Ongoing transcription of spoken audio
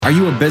Are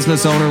you a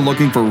business owner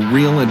looking for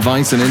real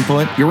advice and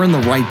input? You're in the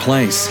right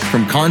place.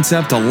 From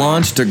concept to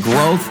launch to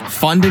growth,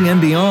 funding,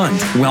 and beyond.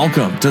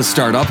 Welcome to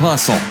Startup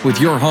Hustle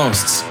with your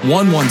hosts.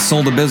 One once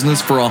sold a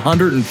business for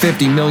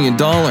 $150 million.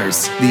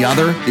 The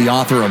other, the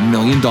author of $1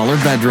 Million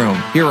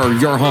Bedroom. Here are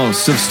your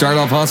hosts of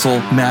Startup Hustle,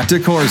 Matt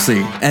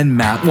DeCoursey and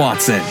Matt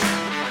Watson.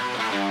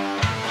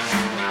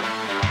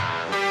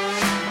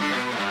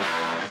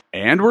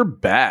 And we're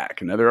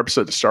back. Another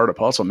episode of Startup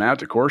Hustle. Matt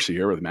DeCoursey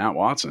here with Matt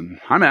Watson.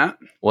 Hi, Matt.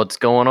 What's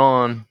going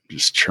on?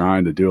 Just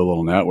trying to do a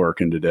little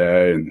networking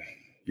today. And,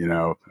 you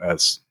know,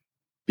 as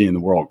being the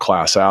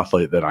world-class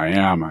athlete that I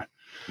am.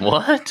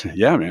 What?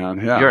 Yeah,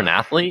 man. Yeah. You're an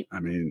athlete?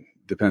 I mean,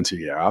 depends who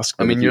you ask.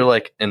 I mean, you're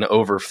like an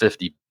over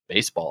 50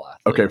 baseball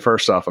athlete. Okay,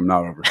 first off, I'm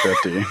not over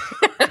 50.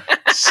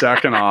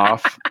 Second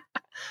off,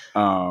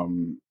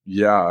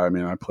 yeah, I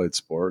mean, I played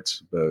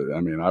sports. But, I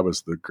mean, I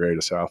was the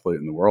greatest athlete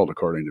in the world,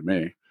 according to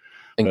me.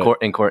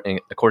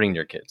 According to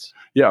your kids.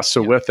 Yeah.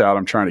 So with that,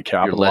 I'm trying to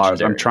capitalize.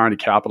 legendary. I'm trying to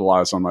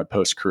capitalize on my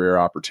post-career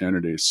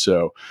opportunities.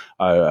 So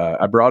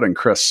I brought in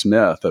Chris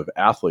Smith of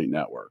Athlete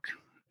Network,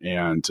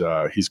 and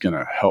he's going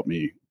to help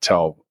me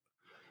tell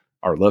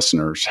our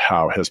listeners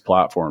how his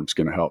platform is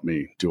going to help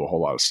me do a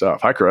whole lot of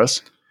stuff. Hi,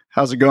 Chris.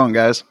 How's it going,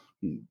 guys?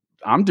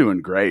 I'm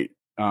doing great.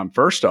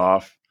 First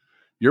off,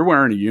 you're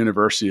wearing a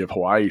University of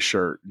Hawaii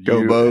shirt.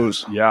 Go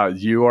Bows. Yeah.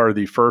 You are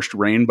the first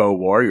Rainbow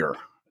Warrior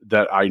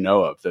that I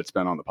know of that's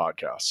been on the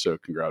podcast. So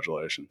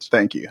congratulations.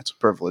 Thank you. It's a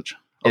privilege.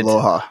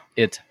 Aloha.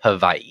 It's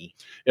Hawaii.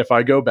 If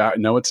I go back,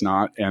 no, it's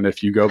not. And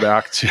if you go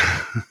back to,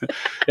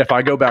 if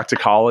I go back to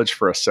college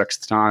for a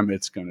sixth time,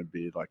 it's going to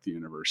be like the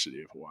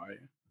University of Hawaii.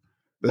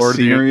 The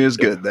scenery is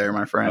good there,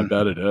 my friend. I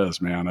bet it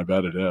is, man. I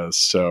bet it is.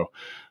 So,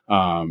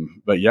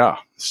 but yeah.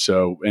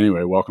 So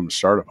anyway, welcome to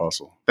Startup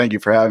Hustle. Thank you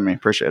for having me.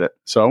 Appreciate it.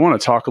 So I want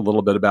to talk a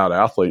little bit about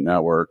Athlete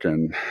Network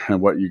and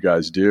what you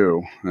guys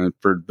do. And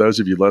for those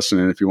of you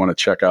listening, if you want to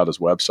check out his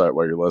website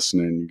while you're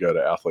listening, you go to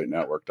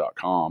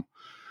athletenetwork.com.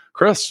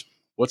 Chris,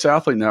 what's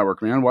Athlete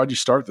Network, man? Why'd you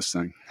start this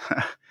thing?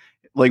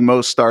 Like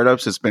most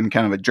startups, it's been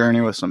kind of a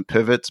journey with some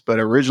pivots, but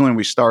originally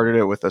we started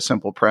it with a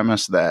simple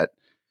premise that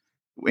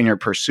in your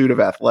pursuit of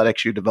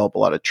athletics, you develop a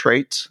lot of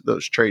traits.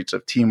 Those traits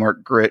of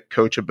teamwork, grit,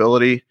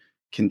 coachability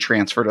can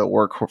transfer to a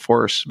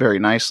workforce very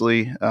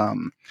nicely.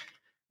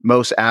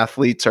 Most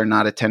athletes are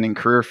not attending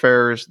career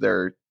fairs.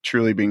 They're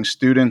truly being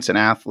students and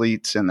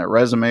athletes, and their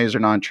resumes are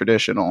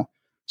non-traditional.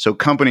 So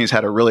companies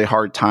had a really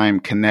hard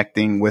time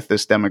connecting with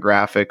this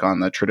demographic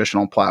on the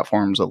traditional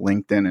platforms of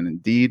LinkedIn and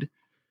Indeed.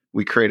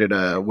 We created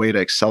a way to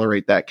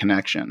accelerate that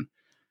connection.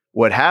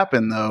 What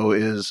happened, though,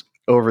 is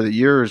over the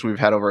years, we've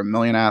had over 1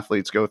 million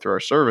athletes go through our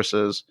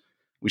services.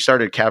 We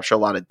started to capture a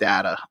lot of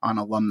data on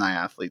alumni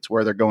athletes,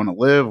 where they're going to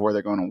live, where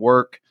they're going to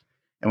work.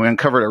 And we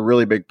uncovered a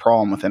really big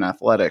problem within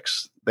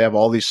athletics. They have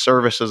all these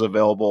services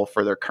available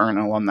for their current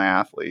alumni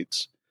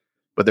athletes,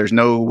 but there's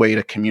no way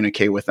to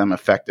communicate with them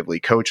effectively.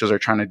 Coaches are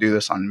trying to do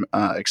this on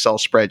Excel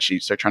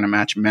spreadsheets. They're trying to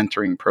match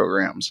mentoring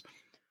programs.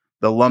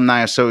 The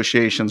alumni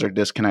associations are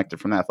disconnected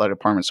from the athletic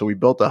department. So we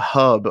built a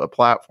hub, a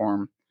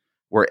platform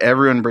where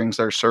everyone brings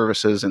their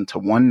services into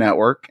one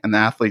network, and the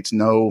athletes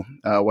know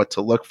what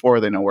to look for.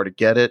 They know where to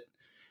get it.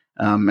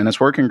 And it's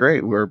working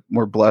great.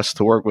 We're blessed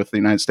to work with the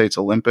United States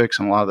Olympics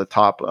and a lot of the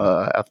top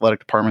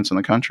athletic departments in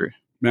the country.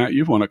 Matt,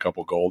 you've won a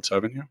couple golds,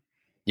 haven't you?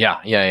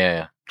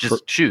 Yeah.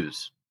 Just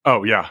shoes.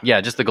 Oh, yeah.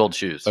 Yeah, just the gold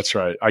shoes. That's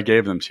right. I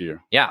gave them to you.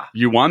 Yeah.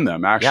 You won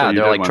them, actually. Yeah, You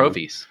they're did like win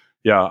trophies. them.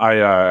 Yeah,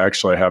 I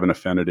actually have an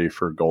affinity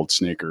for gold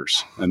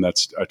sneakers, and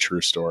that's a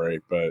true story.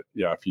 But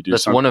yeah, if you do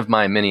That's one of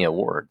my many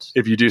awards.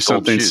 if you do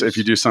something shoes. if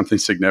you do something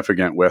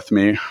significant with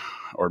me,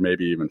 or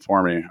maybe even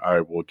for me,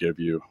 I will give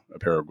you a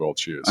pair of gold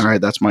shoes. All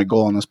right, that's my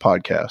goal on this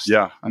podcast.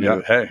 Yeah.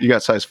 Hey, You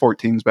got size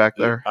 14s back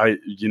there?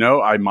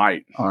 I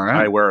might. All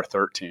right. I wear a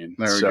 13.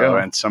 There we go.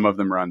 And some of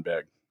them run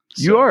big.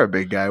 You are a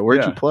big guy.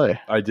 Where'd you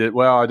play? I did.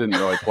 Well, I didn't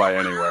really play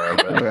anywhere,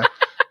 but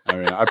I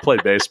mean, I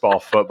played baseball,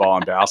 football,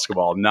 and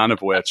basketball, none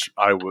of which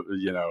I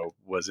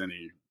was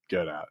any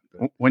good at.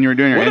 But When you were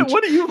doing your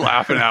what are you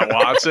laughing at,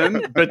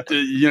 Watson? But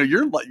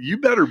you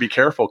better be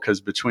careful, because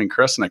between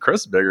Chris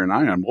is bigger than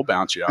I am. We'll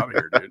bounce you out of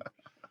here, dude.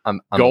 I'm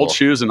Gold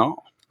shoes and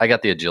all. I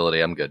got the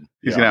agility. I'm good.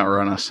 he's going to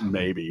outrun us.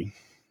 Maybe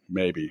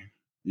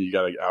you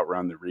got to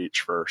outrun the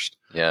reach first.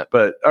 Yeah.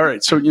 But all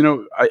right, so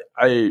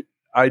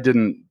I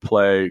didn't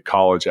play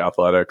college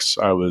athletics.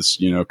 I was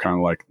kind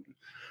of like,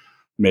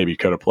 maybe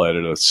could have played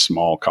at a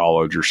small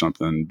college or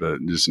something,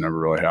 but it just never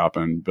really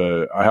happened.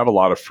 But I have a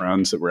lot of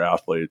friends that were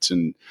athletes,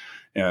 and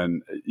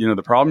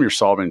the problem you're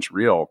solving is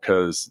real,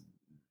 because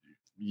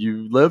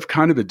you live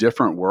kind of a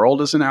different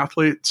world as an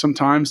athlete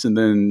sometimes, and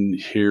then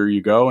here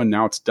you go, and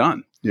now it's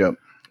done. Yep.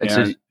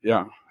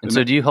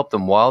 So do you help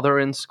them while they're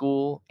in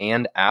school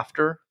and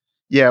after?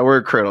 Yeah, we're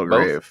a cradle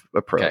grave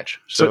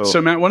approach. Okay.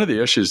 So Matt, one of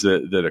the issues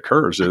that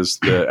occurs is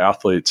the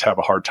athletes have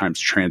a hard time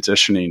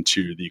transitioning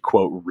to the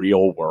quote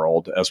real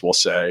world, as we'll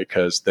say,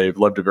 because they've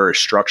lived a very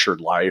structured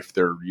life.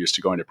 They're used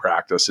to going to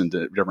practice and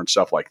different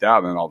stuff like that,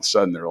 and then all of a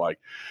sudden they're like,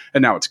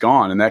 and now it's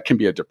gone, and that can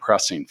be a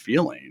depressing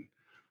feeling.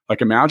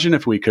 Like, imagine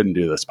if we couldn't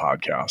do this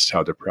podcast,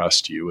 how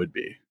depressed you would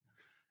be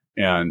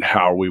and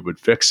how we would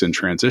fix and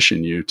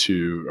transition you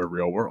to a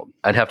real world.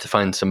 I'd have to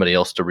find somebody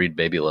else to read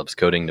Baby Loves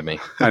coding to me.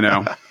 I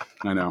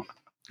know.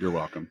 You're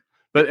welcome.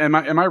 But am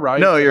I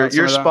right? No,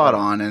 you're spot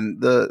on.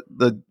 And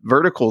the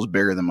vertical is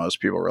bigger than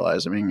most people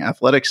realize. I mean,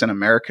 athletics in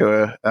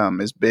America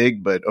is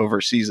big, but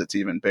overseas it's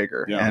even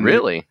bigger. Yeah. And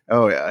really?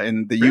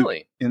 In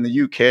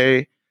the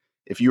UK,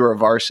 if you are a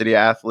varsity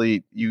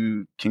athlete,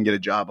 you can get a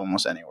job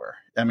almost anywhere.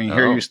 I mean,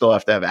 here you still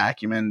have to have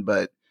acumen,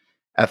 but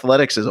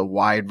athletics is a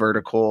wide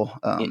vertical.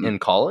 In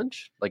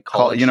college, like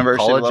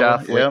university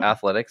college level,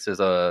 athletics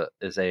is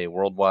a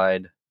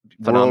worldwide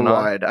phenomenon.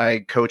 Worldwide. I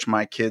coach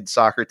my kids'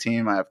 soccer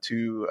team. I have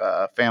two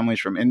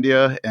families from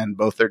India, and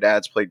both their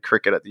dads played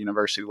cricket at the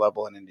university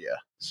level in India.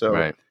 So,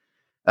 right.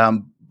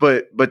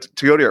 But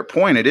to go to your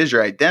point, it is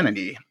your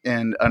identity,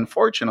 and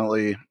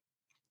unfortunately,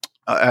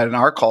 in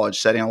our college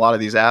setting, a lot of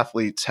these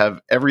athletes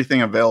have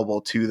everything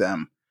available to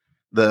them.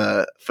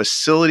 The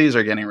facilities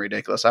are getting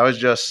ridiculous.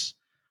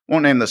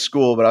 Won't name the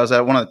school, but I was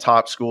at one of the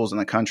top schools in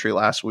the country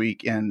last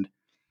week, and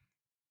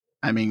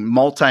I mean,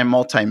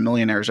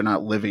 multi-millionaires are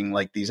not living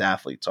like these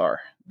athletes are.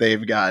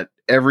 They've got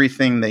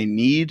everything they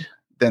need.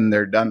 Then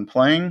they're done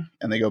playing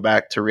and they go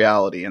back to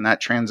reality. And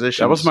that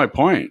transition. That was my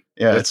point.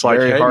 Yeah. It's like,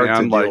 very hard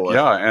to deal with.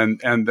 Yeah.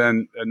 And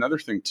then another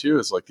thing too,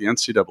 is like the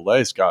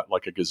NCAA's got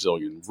like a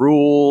gazillion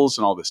rules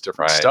and all this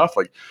different stuff.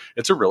 Like,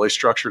 it's a really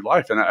structured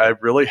life. And I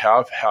really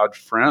have had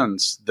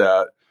friends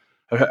that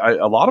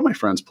a lot of my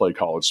friends play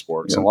college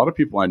sports. Yeah. A lot of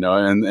people I know,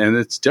 and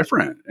it's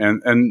different.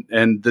 And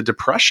the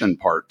depression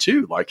part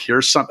too. Like,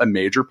 here's a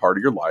major part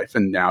of your life,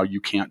 and now you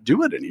can't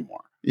do it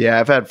anymore.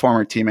 Yeah, I've had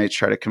former teammates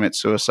try to commit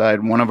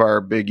suicide. One of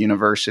our big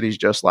universities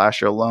just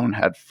last year alone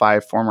had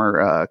 5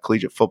 former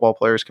collegiate football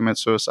players commit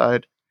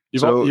suicide.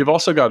 You've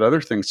also got other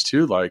things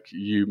too, like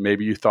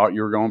maybe you thought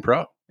you were going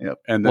pro. Yep.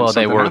 And then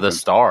they were happened. The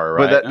star,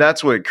 right? But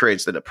that's what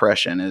creates the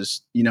depression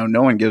is,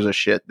 no one gives a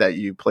shit that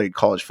you played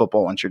college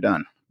football once you're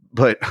done.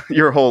 But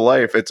your whole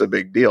life, it's a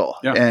big deal.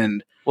 Yeah.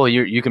 And well,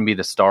 you can be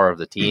the star of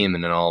the team,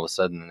 and then all of a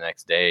sudden the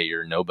next day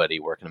you're nobody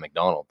working at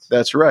McDonald's.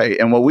 That's right.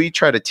 And what we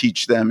try to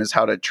teach them is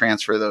how to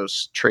transfer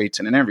those traits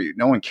in an interview.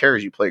 No one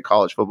cares you played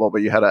college football,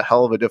 but you had a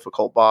hell of a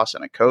difficult boss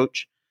and a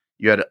coach.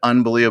 You had an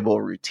unbelievable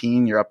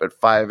routine. You're up at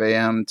 5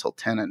 a.m. till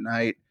 10 at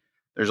night.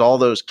 There's all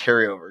those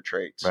carryover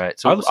traits. Right.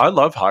 So I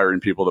love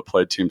hiring people that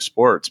played team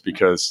sports,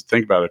 because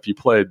think about it. If you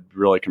played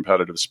really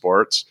competitive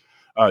sports,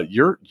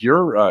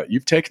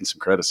 you've taken some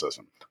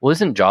criticism. Well,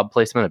 isn't job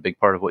placement a big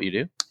part of what you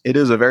do? It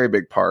is a very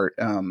big part.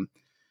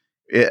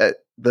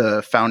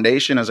 The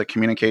foundation is a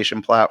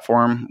communication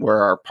platform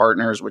where our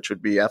partners, which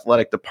would be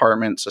athletic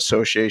departments,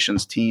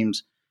 associations,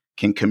 teams,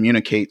 can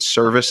communicate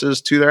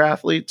services to their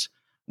athletes.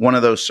 One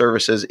of those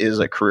services is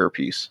a career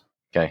piece.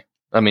 Okay.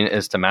 I mean,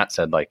 as to Matt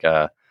said, like,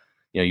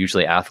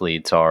 usually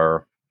athletes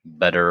are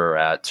better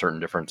at certain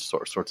different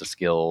sorts of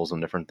skills and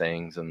different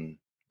things, and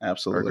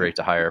absolutely are great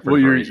to hire. For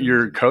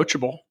you're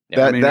coachable.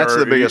 Yeah. That's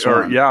the biggest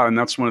one. Yeah, and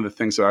that's one of the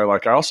things that I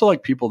like. I also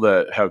like people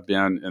that have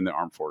been in the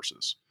armed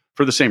forces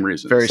for the same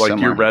reasons. Very like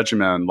similar. Your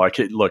regimen. Like,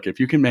 look, if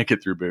you can make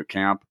it through boot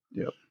camp,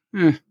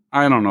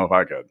 I don't know if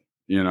I could.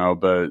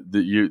 But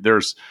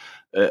there's,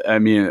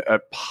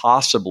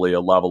 possibly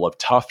a level of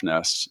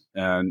toughness,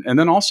 and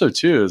then also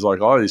too is like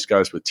all of these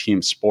guys with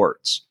team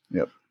sports.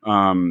 Yep.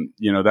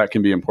 That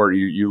can be important.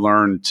 You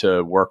learn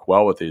to work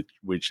well with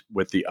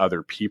the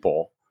other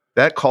people.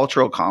 That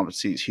cultural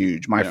competency is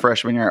huge. My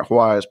freshman year at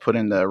Hawaii, I was put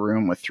into a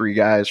room with 3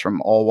 guys from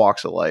all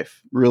walks of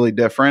life. Really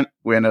different.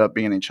 We ended up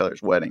being at each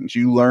other's weddings.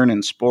 You learn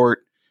in sport.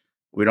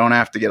 We don't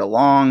have to get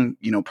along,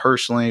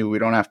 personally. We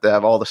don't have to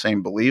have all the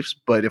same beliefs.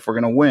 But if we're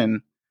going to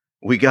win,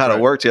 we got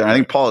to work together. I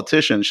think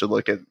politicians should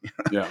look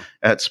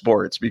at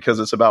sports, because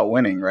it's about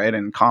winning, right?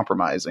 And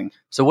compromising.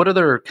 So what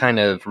other kind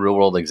of real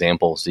world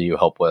examples do you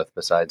help with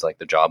besides like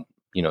the job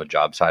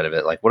side of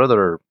it? Like, what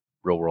other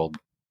real world?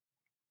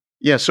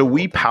 Yeah, so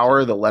we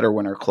power the letter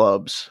winner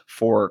clubs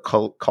for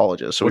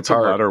colleges. So what's a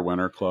letter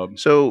winner club?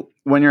 So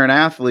when you're an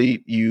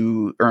athlete,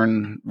 you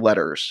earn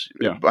letters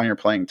on your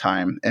playing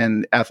time,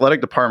 and athletic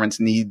departments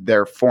need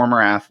their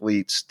former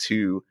athletes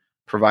to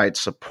provide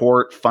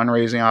support,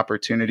 fundraising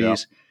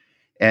opportunities. Yeah.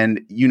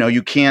 And,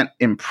 you can't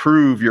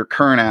improve your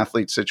current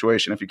athlete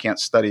situation if you can't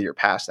study your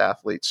past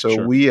athletes.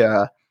 So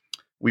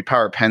we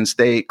power Penn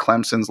State,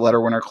 Clemson's letter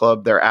winner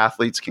club. Their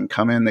athletes can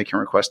come in. They can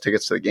request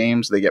tickets to the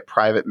games. They get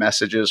private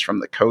messages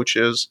from the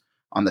coaches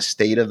on the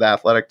state of the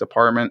athletic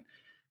department.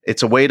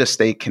 It's a way to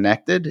stay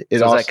connected. Is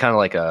that kind of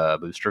like a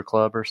booster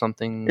club or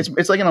something?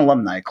 It's like an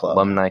alumni club.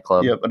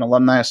 Yep, an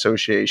alumni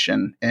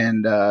association.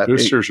 And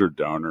boosters are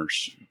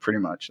donors. Pretty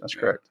much. That's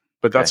correct.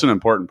 But that's an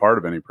important part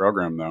of any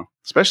program, though.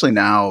 Especially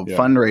now,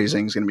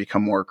 fundraising is going to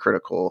become more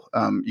critical.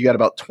 You got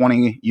about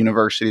 20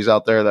 universities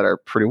out there that are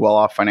pretty well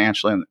off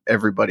financially, and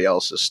everybody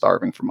else is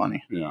starving for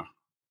money. Yeah.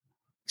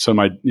 So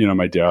my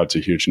dad's a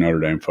huge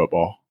Notre Dame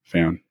football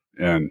fan,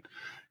 and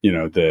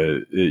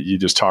you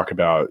just talk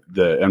about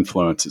the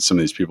influence that some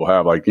of these people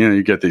have. Like,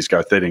 you get these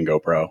guys, they didn't go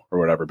pro or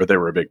whatever, but they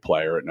were a big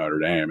player at Notre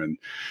Dame, and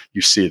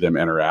you see them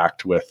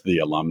interact with the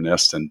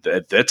alumnus, and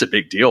that's a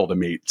big deal to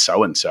meet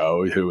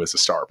so-and-so who is a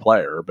star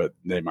player, but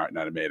they might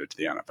not have made it to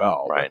the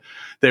NFL. Right.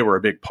 They were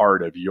a big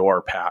part of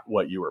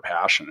what you were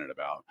passionate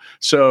about.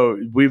 So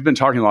we've been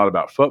talking a lot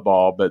about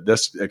football, but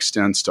this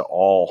extends to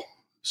all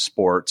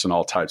sports and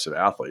all types of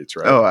athletes,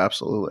 right? Oh,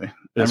 absolutely.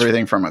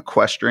 Everything from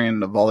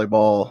equestrian to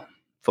volleyball,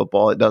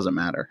 football, it doesn't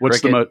matter. What's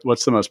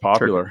the most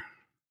popular?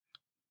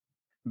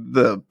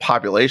 The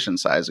population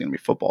size is going to be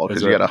football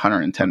because you got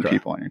 110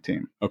 people on your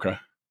team. Okay.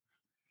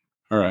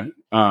 All right.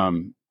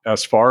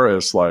 As far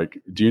as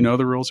do you know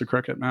the rules of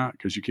cricket, Matt?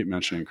 Because you keep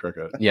mentioning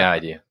cricket. Yeah, I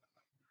do.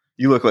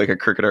 You look like a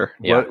cricketer.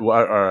 Yeah.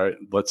 All right.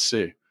 Let's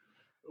see.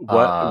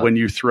 When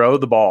you throw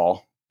the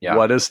ball,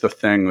 what is the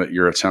thing that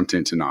you're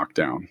attempting to knock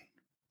down?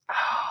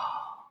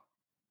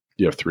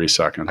 You have 3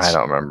 seconds. I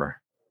don't remember.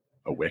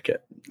 A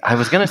wicket. I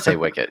was going to say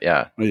wicket.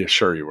 Yeah. Yeah,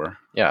 sure you were.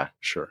 Yeah.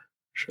 Sure.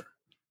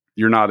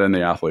 You're not in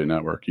the Athlete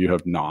Network. You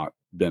have not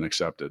been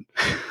accepted.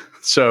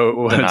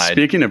 So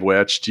speaking of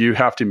which, do you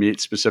have to meet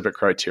specific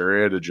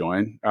criteria to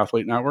join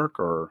Athlete Network,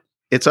 or?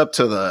 It's up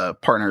to the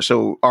partner.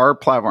 So our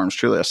platform is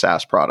truly a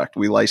SaaS product.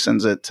 We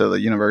license it to the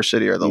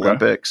university or the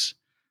Olympics.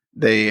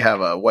 They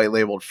have a white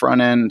labeled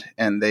front end,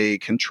 and they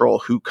control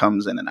who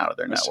comes in and out of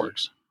their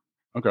networks.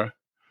 Okay.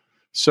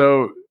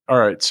 So, all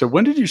right. So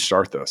when did you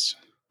start this?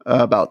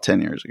 About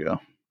 10 years ago.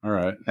 All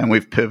right. And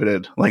we've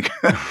pivoted like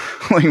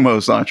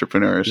most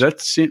entrepreneurs.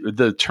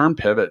 The term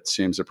pivot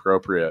seems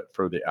appropriate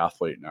for the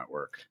Athlete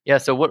Network. Yeah.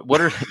 So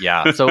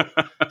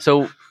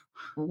so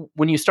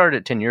when you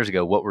started 10 years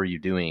ago, what were you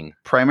doing?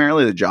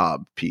 Primarily the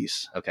job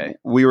piece. Okay.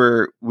 We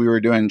were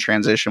doing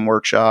transition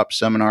workshops,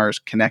 seminars,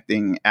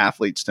 connecting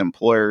athletes to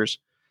employers.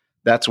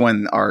 That's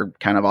when our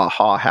kind of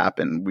aha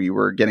happened. We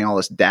were getting all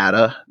this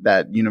data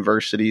that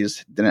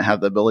universities didn't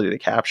have the ability to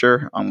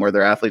capture on where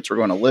their athletes were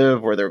going to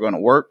live, where they're going to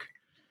work.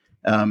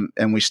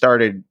 And we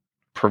started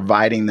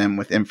providing them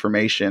with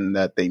information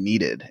that they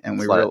needed. And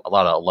a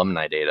lot of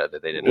alumni data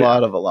that they didn't have. A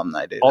lot of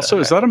alumni data. Also,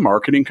 is that a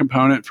marketing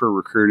component for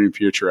recruiting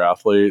future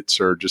athletes,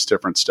 or just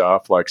different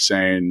stuff? Like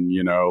saying,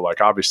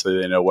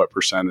 obviously they know what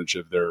percentage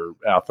of their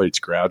athletes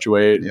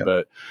graduate,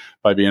 but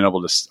by being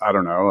able to, I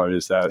don't know,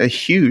 is that a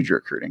huge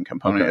recruiting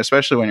component,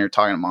 especially when you're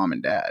talking to mom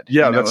and dad?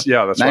 Yeah, that's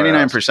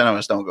 99% of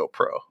us don't go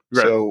pro.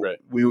 Right,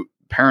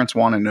 parents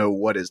want to know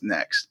what is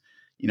next.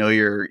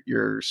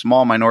 Your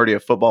small minority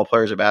of football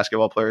players or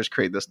basketball players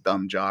create this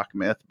dumb jock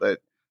myth,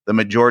 but the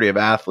majority of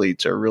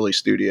athletes are really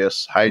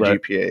studious, high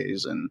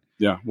GPAs, and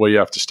you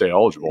have to stay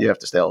eligible. You have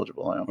to stay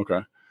eligible. Yeah.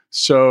 Okay.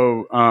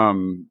 So,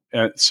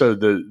 so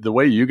the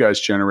way you guys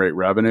generate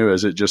revenue,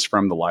 is it just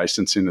from the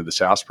licensing of the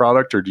SaaS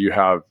product, or do you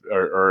have,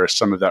 or is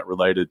some of that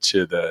related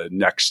to the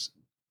next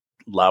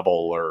level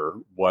or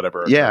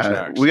whatever?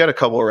 Yeah, we got a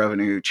couple of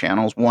revenue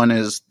channels. One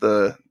is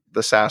the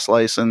SaaS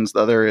license.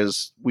 The other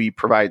is we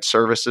provide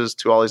services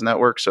to all these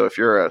networks. So if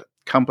you're a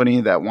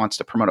company that wants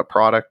to promote a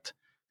product,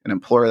 an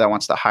employer that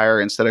wants to hire,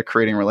 instead of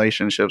creating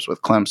relationships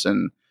with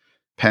Clemson,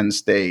 Penn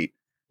State,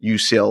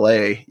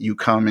 UCLA, you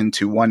come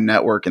into one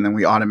network and then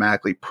we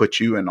automatically put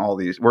you in all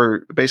these.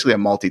 We're basically a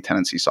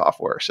multi-tenancy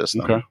software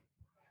system.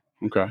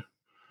 Okay.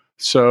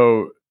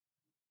 So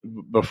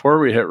before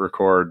we hit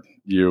record,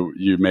 you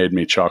made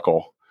me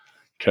chuckle.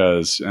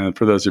 And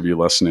for those of you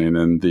listening,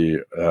 in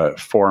the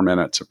 4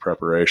 minutes of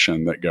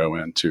preparation that go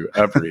into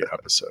every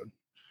episode,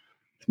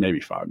 maybe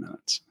 5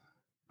 minutes.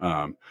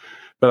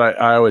 But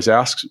I always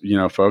ask,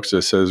 folks,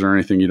 is there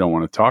anything you don't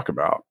want to talk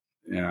about?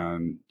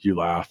 And you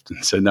laughed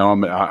and said, no,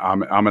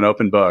 I'm an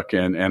open book,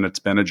 and it's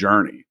been a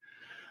journey.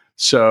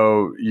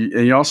 So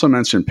you also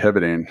mentioned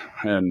pivoting,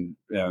 and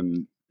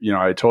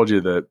I told you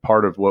that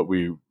part of what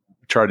we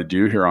try to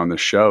do here on the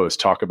show is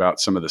talk about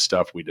some of the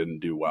stuff we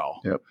didn't do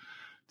well. Yep.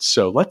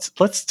 So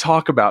let's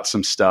talk about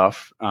some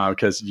stuff,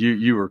 because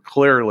you were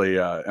clearly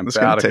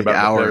emphatic about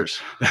hours.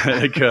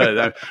 It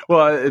could.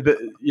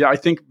 I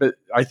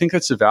think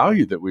that's the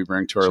value that we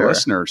bring to our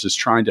listeners, is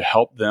trying to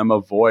help them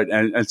avoid.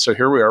 And so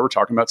here we are. We're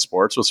talking about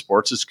sports. Well,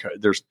 sports is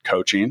there's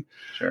coaching,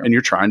 and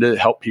you're trying to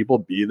help people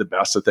be the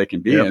best that they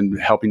can be,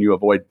 and helping you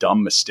avoid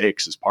dumb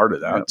mistakes as part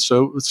of that.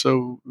 Yep.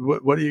 So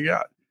what do you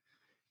got?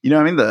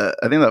 I think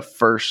the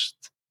first.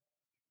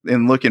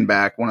 In looking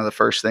back, one of the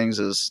first things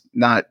is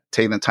not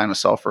taking the time to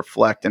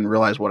self-reflect and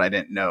realize what I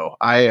didn't know.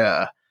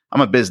 I'm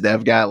a biz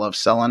dev guy. I love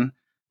selling.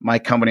 My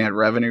company had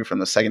revenue from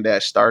the second day I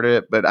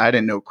started it, but I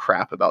didn't know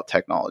crap about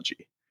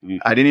technology. Mm-hmm.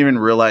 I didn't even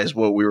realize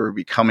what we were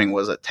becoming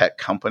was a tech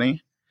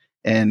company.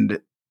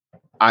 And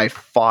I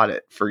fought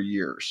it for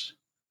years.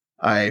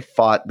 I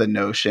fought the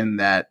notion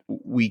that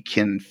we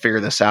can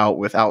figure this out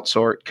with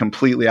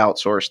completely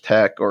outsourced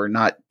tech, or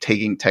not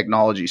taking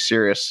technology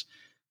serious,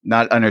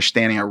 not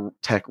understanding a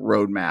tech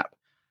roadmap.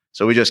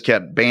 So we just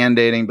kept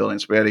band-aiding, building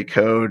spaghetti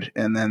code,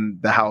 and then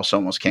the house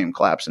almost came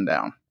collapsing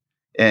down.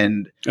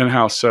 And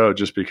how so?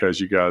 Just because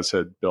you guys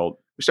had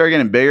built? We started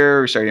getting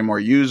bigger, we started getting more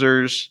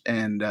users,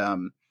 and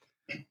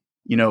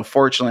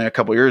fortunately a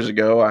couple years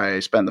ago, I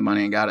spent the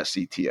money and got a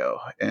CTO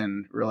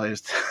and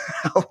realized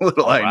how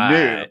little I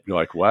knew. You're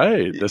like,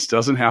 wait, this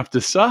doesn't have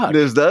to suck.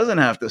 This doesn't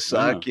have to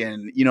suck. Yeah.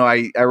 And,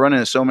 I run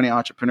into so many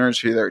entrepreneurs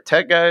who are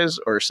tech guys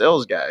or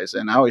sales guys.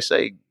 And I always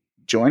say,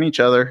 join each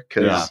other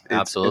because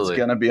it's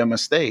going to be a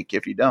mistake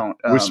if you don't.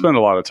 We spend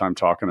a lot of time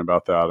talking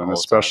about that. And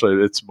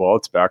especially it's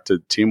back to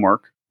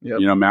teamwork. Yep.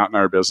 Matt and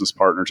I are business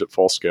partners at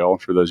Full Scale.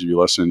 For those of you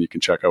listening, you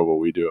can check out what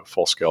we do at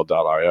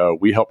fullscale.io.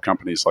 We help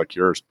companies like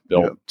yours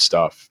build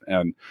stuff.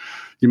 And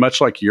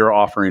much like you're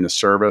offering a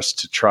service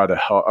to try to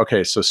help.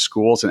 Okay, so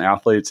schools and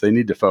athletes, they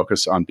need to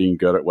focus on being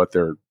good at what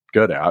they're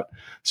good at.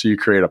 So you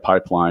create a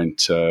pipeline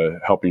to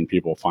helping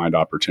people find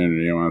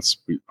opportunity. And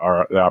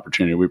the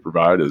opportunity we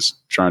provide is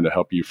trying to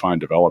help you find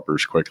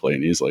developers quickly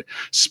and easily.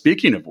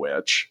 Speaking of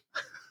which,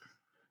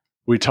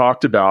 we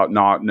talked about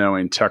not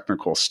knowing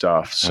technical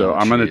stuff. So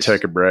I'm going to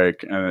take a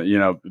break.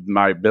 And,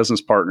 my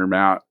business partner,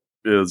 Matt,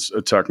 is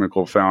a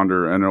technical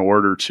founder. And in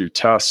order to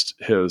test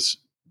his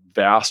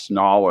vast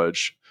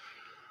knowledge,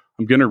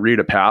 I'm going to read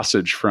a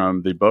passage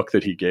from the book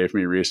that he gave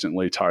me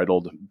recently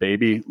titled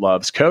Baby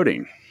Loves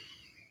Coding.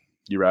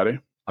 You ready?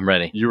 I'm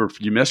ready. You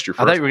missed your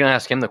first. I thought you were going to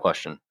ask him the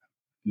question.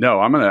 No,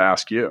 I'm going to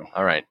ask you.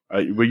 All right.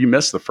 Well, you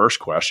missed the first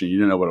question. You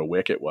didn't know what a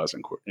wicket was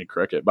in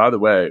cricket. By the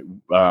way,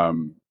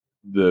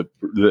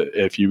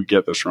 if you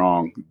get this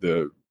wrong,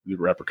 the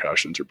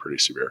repercussions are pretty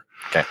severe.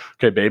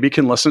 Okay. Baby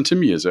can listen to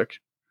music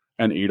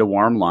and eat a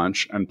warm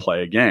lunch and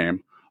play a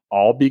game,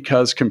 all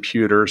because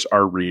computers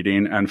are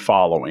reading and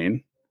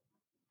following.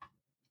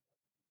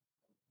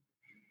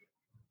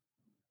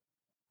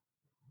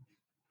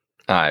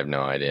 I have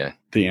no idea.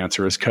 The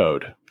answer is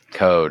code.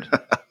 Code.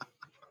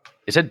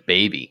 It said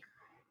baby.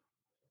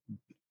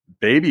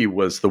 Baby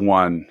was the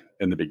one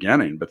in the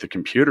beginning, but the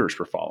computers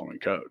were following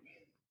code.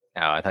 Oh,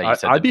 I thought you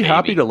said I'd be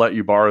happy to let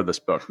you borrow this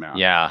book, Matt.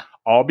 Yeah.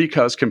 All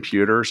because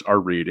computers are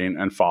reading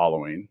and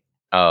following.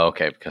 Oh,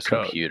 okay. Because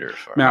code. Computers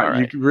are.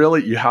 Matt,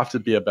 right. You have to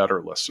be a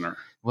better listener.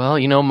 Well,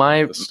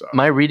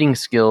 my reading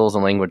skills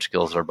and language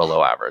skills are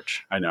below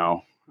average. I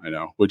know.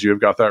 Would you have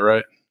got that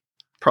right?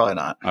 Probably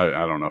not. I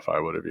don't know if I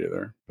would have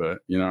either. But,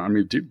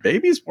 dude,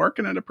 Baby's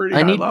working at a pretty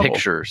high level. I need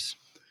pictures.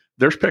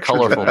 There's pictures.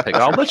 Colorful pictures.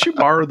 I'll let you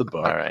borrow the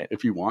book All right.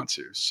 if you want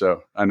to.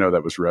 So I know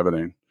that was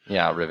riveting.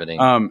 Yeah, riveting.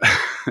 All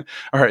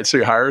right. So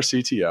you hire a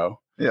CTO.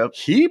 Yep.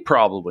 He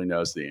probably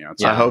knows the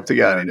answer. I hope to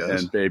God he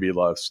does. And Baby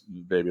loves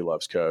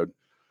code.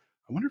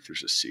 I wonder if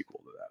there's a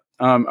sequel to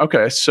that.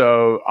 Okay.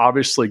 So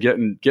obviously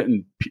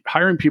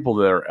hiring people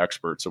that are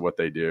experts at what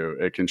they do,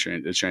 it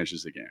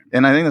changes the game.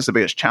 And I think that's the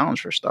biggest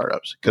challenge for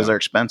startups because they're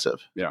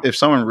expensive. Yeah. If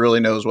someone really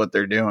knows what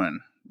they're doing,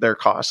 they're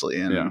costly.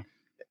 And,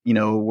 we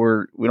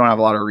don't have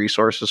a lot of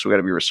resources. So we got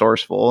to be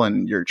resourceful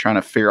and you're trying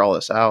to figure all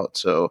this out.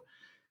 So,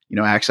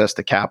 access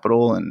to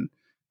capital and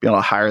be able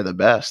to hire the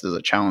best is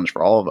a challenge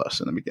for all of us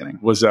in the beginning.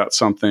 Was that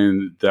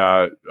something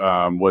that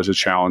was a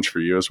challenge for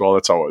you as well?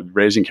 That's all.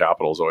 Raising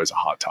capital is always a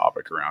hot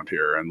topic around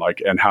here,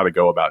 and how to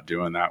go about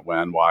doing that.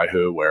 When, why,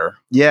 who, where.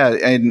 Yeah,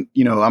 and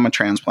I'm a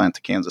transplant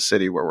to Kansas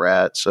City where we're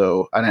at,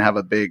 so I didn't have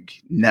a big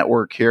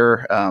network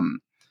here.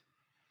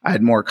 I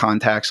had more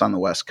contacts on the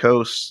West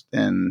Coast,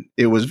 and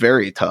it was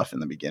very tough in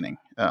the beginning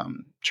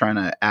trying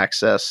to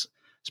access.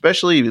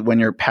 Especially when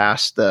you're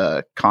past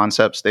the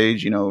concept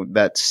stage,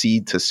 that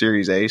seed to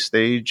Series A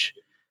stage,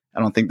 I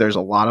don't think there's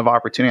a lot of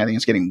opportunity. I think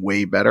it's getting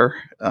way better.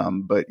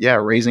 But yeah,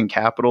 raising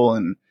capital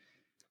and,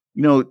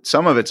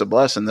 some of it's a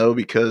blessing though,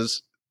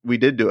 because we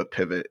did do a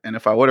pivot. And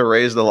if I would have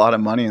raised a lot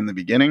of money in the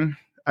beginning,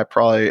 I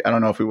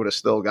don't know if we would have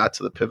still got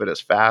to the pivot as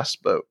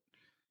fast, but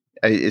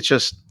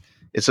it's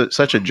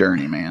such a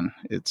journey, man.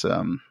 It's,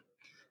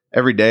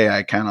 every day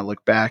I kind of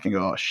look back and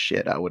go, oh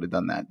shit, I would have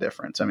done that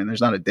difference. I mean,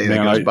 there's not a day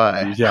that goes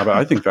by. Yeah, but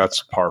I think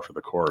that's par for the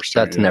course.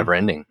 That's never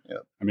ending. Yeah.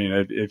 I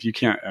mean, if you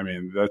can't,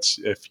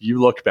 if you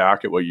look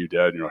back at what you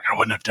did and you're like, I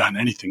wouldn't have done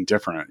anything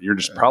different. You're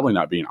just probably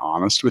not being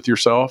honest with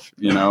yourself,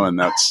 and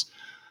that's,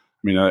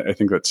 I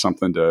think that's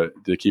something to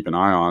keep an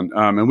eye on.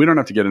 And we don't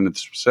have to get into the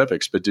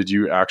specifics, but did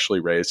you actually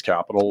raise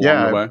capital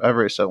along the way? I've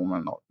raised several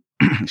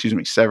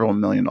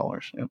 $million.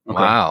 Yep. Okay.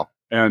 Wow.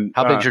 And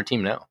how big's your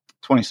team now?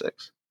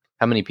 26.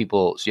 How many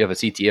people? So you have a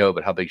CTO,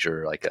 but how big's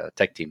your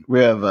tech team?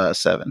 We have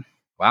 7.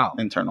 Wow.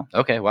 Internal.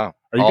 Okay. Wow.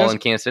 Are you all guys in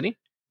Kansas City?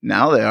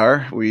 Now they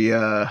are.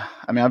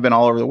 I've been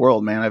all over the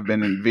world, man. I've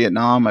been in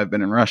Vietnam. I've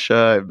been in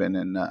Russia. I've been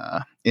in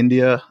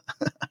India.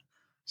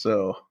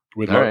 So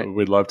we'd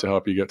love to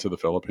help you get to the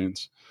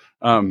Philippines.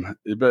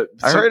 But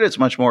I heard it's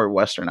much more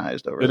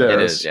westernized over there.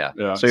 It is, yeah.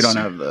 So you don't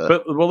have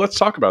the. But let's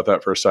talk about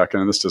that for a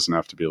second. And this doesn't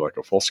have to be like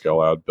a full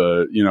scale ad,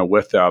 but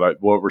with that,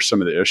 what were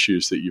some of the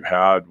issues that you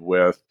had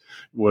with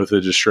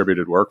a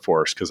distributed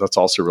workforce? Because that's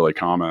also really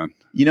common.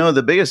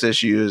 The biggest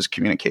issue is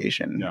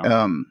communication.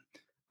 Yeah.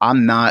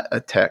 I'm not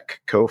a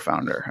tech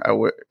co-founder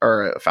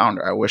or a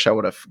founder. I wish I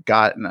would have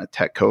gotten a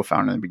tech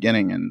co-founder in the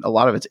beginning. And a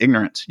lot of it's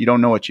ignorance. You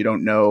don't know what you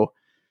don't know.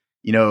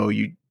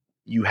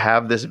 You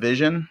have this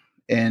vision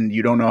and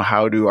you don't know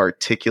how to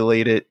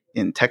articulate it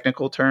in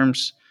technical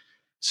terms.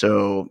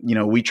 So,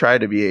 we try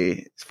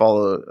to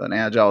follow an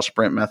agile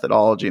sprint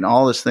methodology and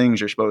all these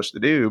things you're supposed to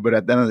do. But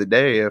at the end of the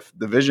day, if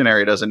the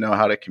visionary doesn't know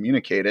how to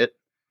communicate it,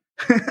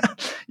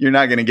 you're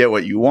not going to get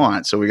what you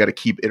want. So we got to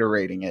keep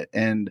iterating it.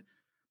 And,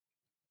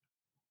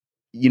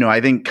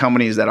 I think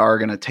companies that are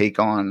going to take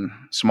on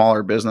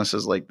smaller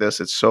businesses like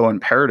this, it's so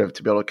imperative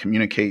to be able to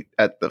communicate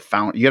at the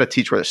you got to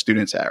teach where the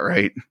student's at,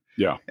 right?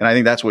 Yeah. And I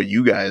think that's what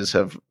you guys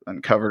have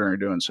uncovered and are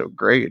doing so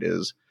great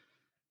is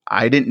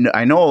I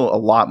know a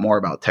lot more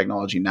about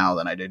technology now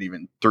than I did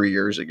even 3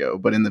 years ago.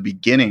 But in the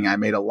beginning, I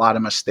made a lot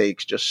of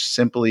mistakes just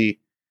simply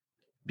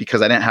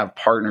because I didn't have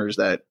partners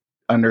that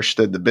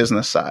understood the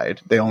business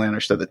side. They only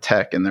understood the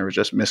tech, and there was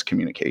just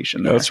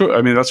miscommunication. Yeah,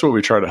 that's what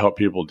we try to help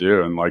people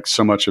do. And like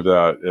so much of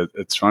that,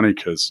 it's funny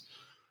because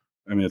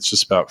it's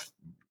just about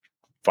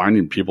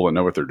finding people that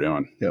know what they're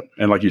doing. Yep.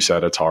 And like you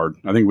said, it's hard.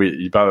 I think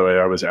by the way,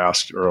 I was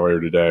asked earlier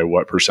today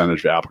what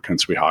percentage of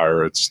applicants we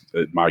hire.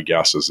 My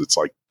guess is it's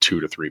like 2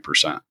 to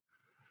 3%,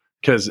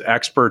 because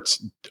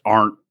experts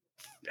aren't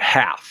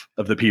half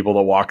of the people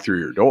that walk through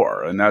your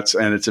door. And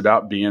it's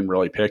about being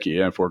really picky.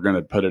 And if we're going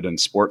to put it in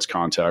sports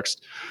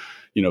context,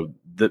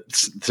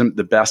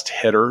 the best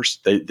hitters,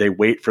 they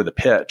wait for the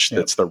pitch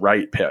that's the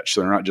right pitch. So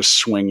they're not just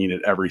swinging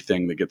at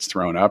everything that gets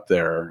thrown up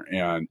there,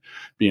 and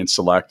being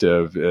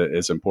selective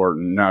is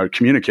important. Now,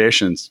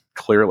 communication's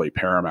clearly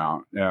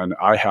paramount. And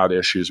I had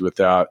issues with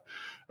that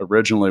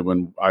originally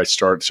when I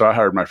started. So I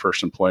hired my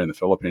first employee in the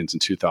Philippines in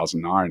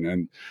 2009.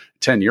 And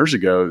 10 years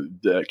ago,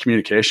 the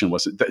communication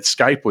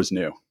Skype was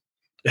new.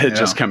 It had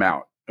just come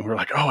out. And we were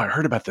like, oh, I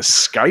heard about this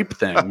Skype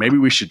thing. Maybe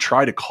we should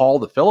try to call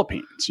the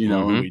Philippines,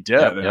 and we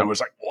did. Yep, and I was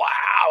like,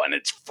 wow, and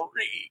it's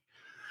free.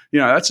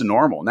 That's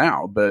normal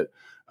now. But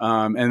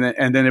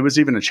and then it was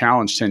even a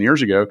challenge 10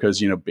 years ago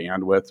because,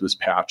 bandwidth was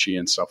patchy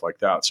and stuff like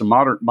that. So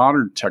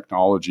modern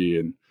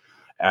technology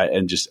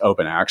and just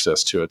open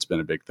access to it's been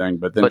a big thing.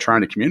 But then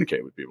trying to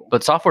communicate with people.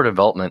 But software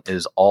development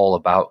is all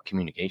about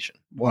communication.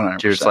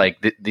 100%. It's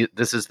like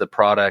this is the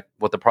product,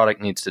 what the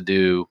product needs to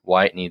do,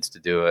 why it needs to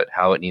do it,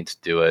 how it needs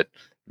to do it.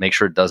 Make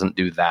sure it doesn't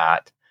do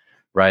that,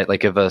 right?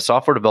 Like if a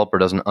software developer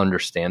doesn't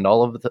understand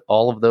all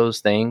of those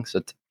things,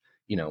 it's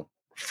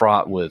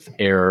fraught with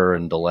error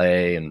and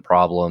delay and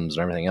problems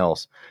and everything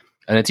else.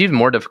 And it's even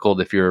more difficult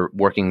if you're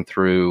working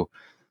through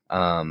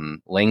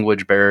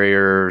language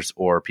barriers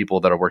or people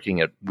that are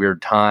working at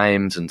weird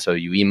times, and so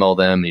you email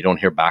them and you don't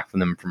hear back from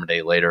them from a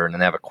day later, and then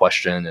they have a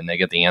question and they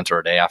get the answer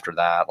a day after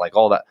that. Like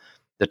all that.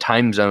 The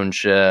time zone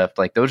shift,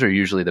 like those are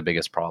usually the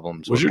biggest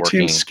problems. Was your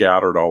team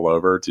scattered all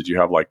over? Did you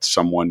have like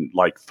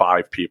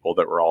 5 people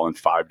that were all in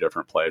 5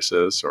 different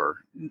places, or?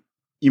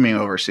 You mean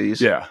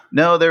overseas? Yeah.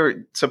 No,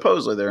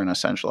 supposedly they're in a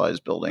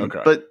centralized building. Okay.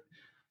 But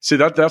see,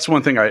 that's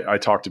one thing I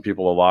talk to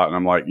people a lot, and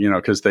I'm like,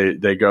 because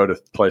they go to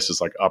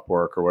places like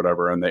Upwork or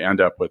whatever, and they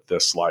end up with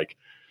this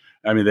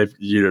they've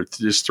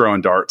just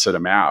throwing darts at a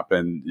map,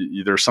 and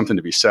there's something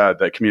to be said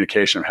that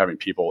communication of having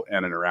people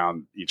in and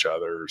around each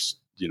other's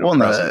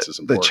presence is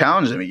important. The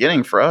challenge in the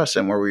beginning for us,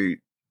 and where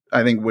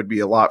I think would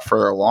be a lot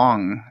further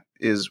along,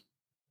 is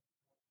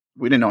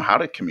we didn't know how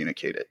to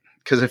communicate it.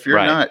 Because if you're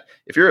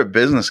if you're a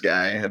business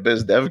guy, a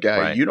biz dev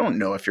guy, you don't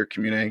know if you're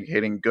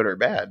communicating good or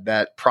bad.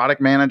 That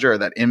product manager or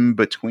that in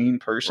between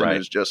person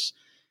is just,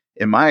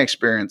 in my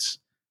experience,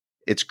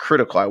 it's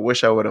critical. I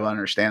wish I would have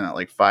understood that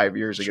like 5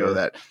 years ago.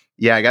 That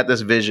I got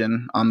this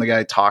vision. I'm the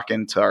guy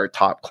talking to our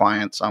top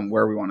clients on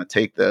where we want to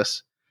take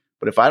this.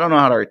 But if I don't know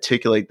how to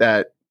articulate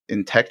that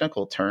in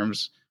technical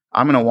terms,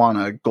 I'm going to want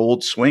a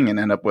gold swing and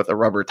end up with a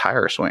rubber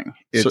tire swing.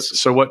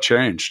 So what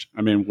changed?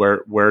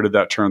 Where did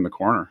that turn the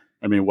corner?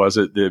 Was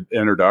it the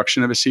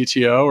introduction of a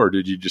CTO, or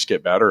did you just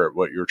get better at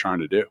what you were trying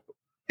to do?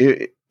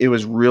 It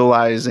was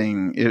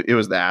realizing it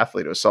was the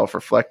athlete. It was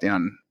self-reflecting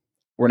on,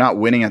 we're not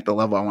winning at the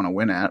level I want to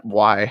win at.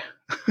 Why?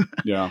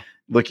 Yeah.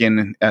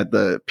 Looking at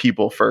the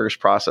people first,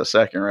 process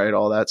second, right?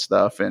 All that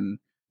stuff, and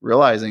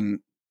realizing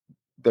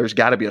there's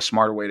got to be a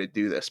smarter way to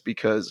do this,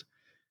 because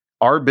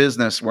our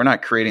business, we're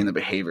not creating the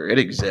behavior. It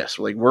exists.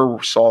 Like,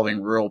 we're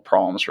solving real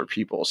problems for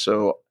people.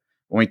 So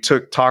when we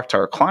talked to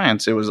our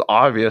clients, it was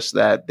obvious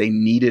that they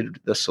needed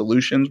the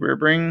solutions we were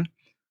bringing,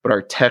 but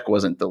our tech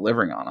wasn't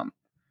delivering on them.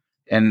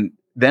 And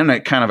then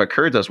it kind of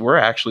occurred to us, we're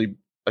actually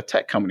a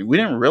tech company. We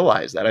didn't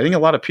realize that. I think a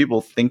lot of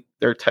people think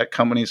they're tech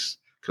companies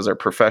because they're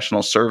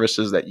professional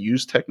services that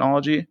use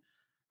technology,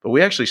 but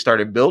we actually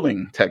started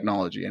building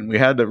technology, and we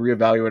had to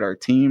reevaluate our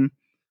team.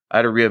 I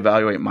had to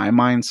reevaluate my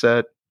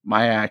mindset,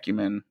 my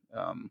acumen.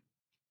 I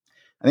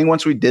think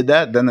once we did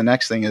that, then the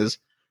next thing is,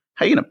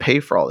 how are you going to pay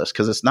for all this?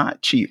 Because it's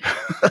not cheap.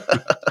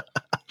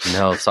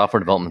 No, software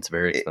development's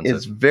very expensive.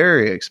 It's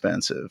very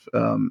expensive.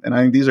 And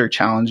I think these are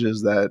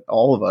challenges that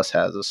all of us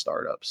has as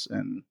startups.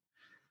 And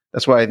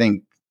that's why I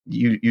think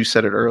you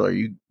said it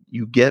earlier.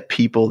 You get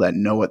people that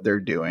know what they're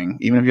doing.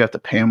 Even if you have to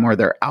pay them more,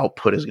 their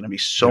output is going to be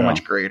so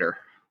much greater.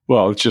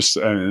 Well, it's just,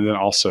 and then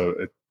also,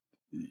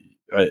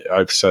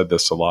 I've said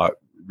this a lot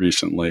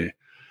recently.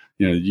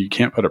 You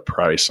can't put a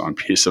price on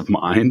peace of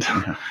mind.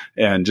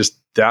 And just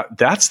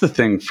that's the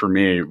thing for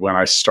me when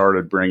I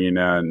started bringing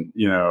in,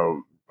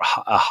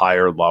 a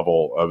higher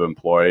level of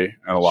employee,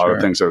 and a lot Sure.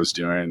 of things I was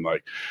doing,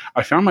 like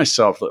I found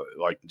myself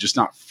like just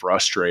not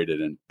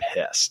frustrated and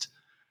pissed.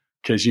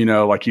 Cause, you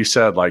know, like you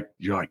said, like,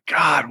 you're like,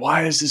 God,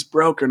 why is this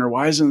broken? Or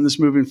why isn't this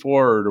moving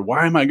forward? Or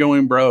why am I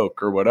going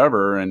broke or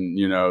whatever? And,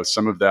 you know,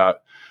 some of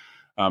that,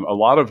 a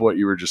lot of what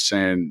you were just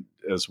saying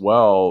as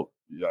well,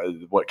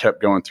 what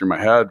kept going through my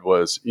head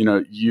was, you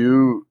know,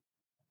 you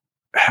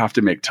have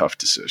to make tough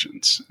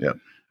decisions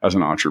as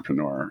an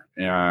entrepreneur,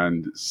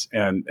 and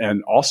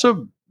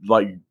also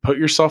like put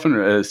yourself in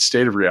a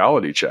state of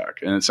reality check.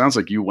 And it sounds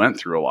like you went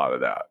through a lot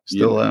of that.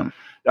 Still am.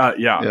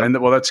 Yeah. And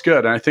well, that's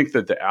good. And I think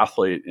that the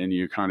athlete in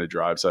you kind of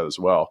drives that as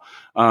well.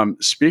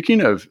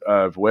 Speaking of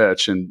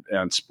which, and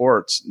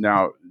sports,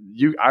 now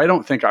I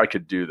don't think I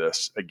could do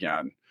this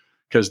again,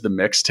 because the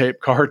mixtape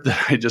card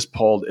that I just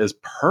pulled is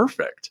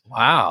perfect.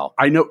 Wow.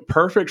 I know,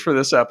 perfect for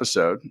this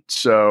episode.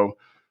 So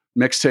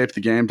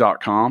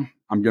mixtapethegame.com.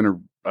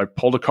 I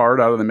pulled a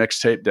card out of the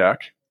mixtape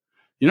deck.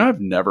 You know,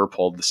 I've never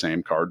pulled the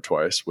same card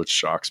twice, which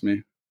shocks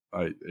me.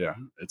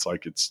 It's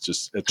like, it's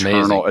just eternal.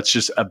 Amazing. It's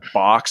just a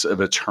box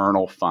of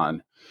eternal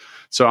fun.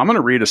 So I'm going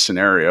to read a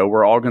scenario.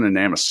 We're all going to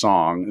name a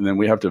song, and then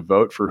we have to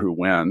vote for who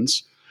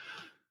wins.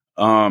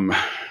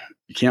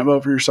 You can't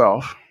vote for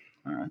yourself.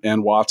 All right.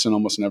 And Watson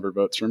almost never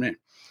votes for me.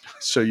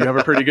 So you have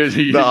a pretty good,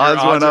 The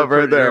odds went up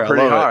right there.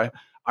 Pretty I love high. it.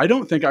 I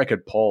don't think I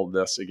could pull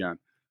this again.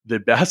 The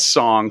best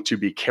song to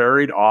be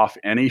carried off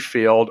any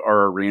field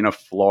or arena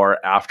floor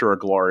after a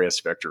glorious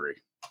victory.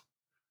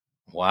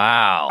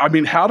 Wow. I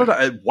mean,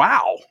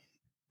 wow.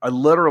 I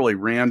literally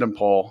random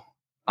poll.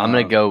 I'm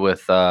going to go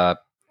with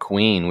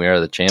Queen. We Are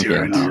the Dude, I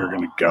Champions. knew you were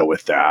going to go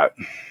with that.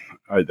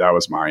 That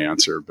was my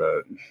answer,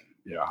 but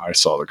yeah, I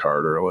saw the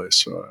card early,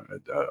 so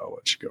I'll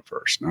let you go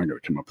first. Now I got to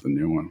come up with a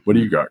new one. What do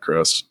you got,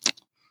 Chris?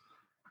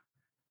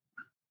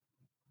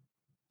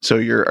 So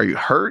are you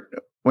hurt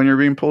when you're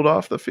being pulled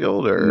off the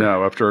field, or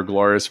No, after a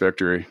glorious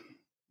victory.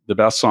 The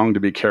best song to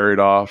be carried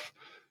off.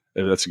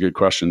 That's a good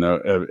question,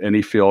 though.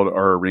 Any field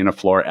or arena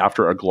floor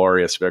after a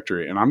glorious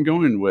victory. And I'm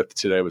going with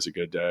Today Was a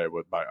Good Day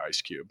by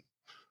Ice Cube.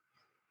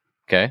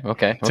 Okay.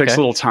 It takes a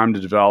little time to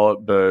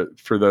develop, but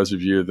for those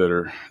of you that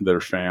are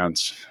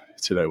fans,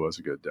 Today Was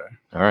a Good Day.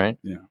 All right.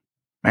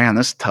 Man,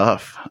 this is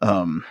tough.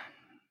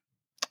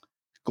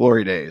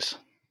 Glory Days.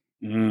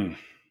 I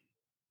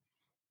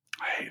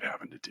hate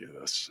having to do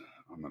this.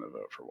 I'm going to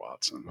vote for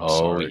Watson. I'm Oh,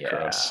 sorry, yeah.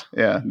 Chris.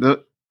 Yeah,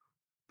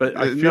 But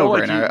I feel no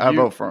like brainer. I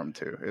vote for him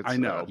too. I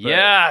know. But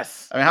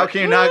Yes. I mean, how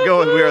can you not go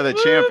with We Are the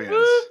Champions?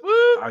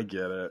 I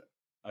get it.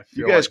 I You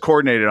feel guys like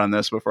coordinated on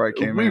this before I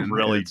came we in.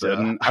 really It's,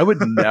 didn't. I would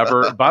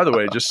never, by the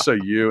way, just so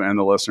you and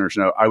the listeners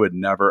know, I would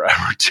never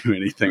ever do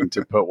anything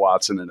to put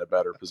Watson in a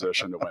better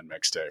position to win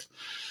mixtape.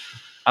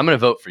 I'm going to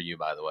vote for you,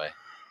 by the way.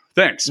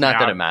 Thanks. Not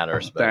that Matt. it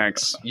matters, but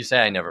Thanks. you say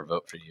I never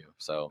vote for you,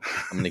 so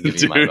I'm going to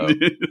give you my vote.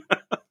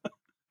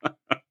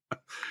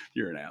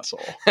 You're an asshole.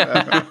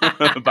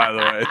 By the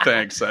way,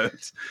 thanks.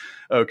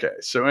 Okay.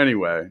 So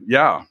anyway,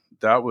 yeah,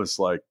 that was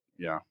like,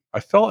 yeah,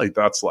 I felt like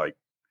it's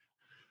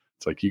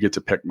like you get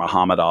to pick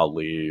Muhammad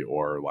Ali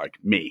or like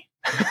me.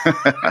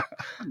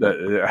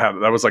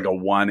 that was like a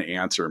one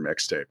answer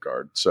mixtape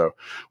card. So,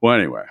 well,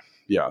 anyway,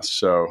 yeah.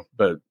 So,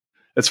 but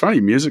it's funny,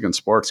 music and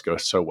sports go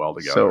so well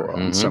together So well.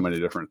 in so many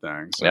different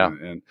things. Yeah.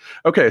 And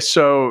okay,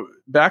 so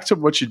back to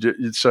what you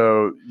did.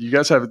 So you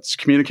guys have this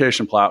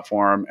communication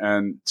platform,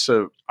 and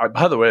so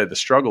by the way, the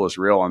struggle is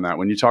real on that.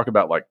 When you talk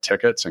about like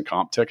tickets and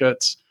comp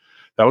tickets,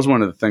 that was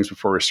one of the things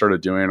before we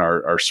started doing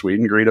our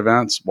Sweden Greet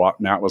events.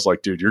 Matt was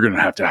like, "Dude, you're going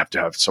to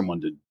have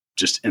someone to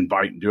just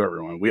invite and do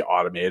everyone." We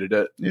automated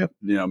it, Yep.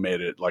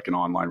 Made it like an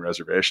online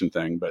reservation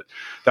thing. But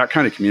that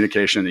kind of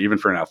communication, even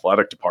for an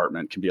athletic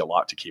department, can be a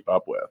lot to keep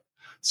up with.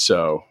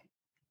 So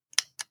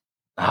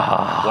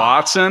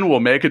Watson will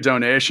make a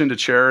donation to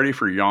charity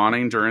for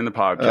yawning during the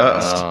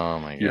podcast. Oh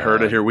my god! You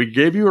heard it here. We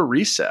gave you a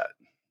reset.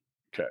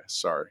 Okay,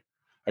 sorry.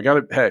 I got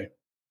it. Hey,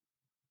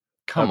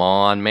 Come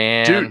on,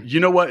 man. dude. You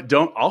know what?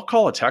 I'll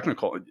call a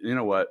technical. You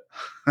know what?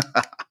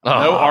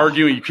 Oh. No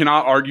arguing. You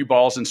cannot argue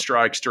balls and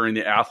strikes during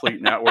the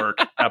Athlete Network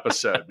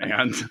episode,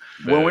 man.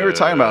 When we were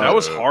talking about That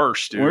was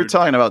harsh, dude. when we were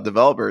talking about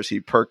developers, he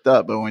perked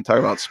up, but when we talk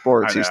about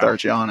sports, I know. he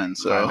starts yawning.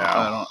 So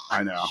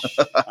I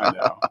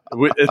know.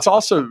 It's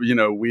also,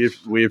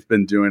 we've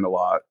been doing a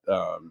lot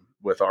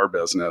with our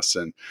business,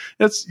 and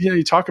it's,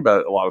 you talk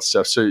about a lot of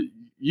stuff. So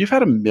you've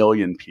had 1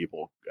 million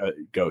people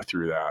go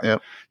through that.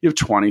 Yep. You have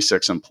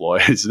 26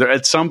 employees.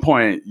 At some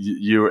point,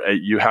 you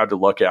had to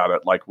look at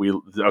it like we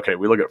look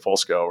at Full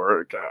Scale.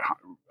 Or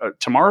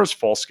tomorrow's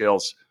Full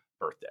Scale's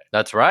birthday.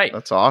 That's right.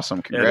 that's awesome.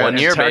 And Congrats. 1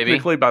 year, baby.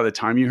 technically, by the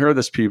time you hear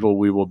this, people,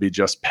 we will be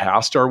just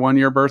past our 1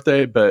 year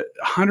birthday. But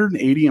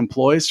 180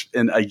 employees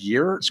in a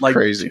year, It's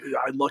crazy. Dude,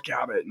 I look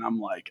at it and I'm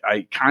like,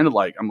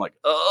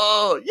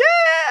 oh yeah.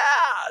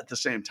 At the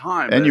same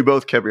time, And but- you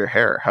both kept your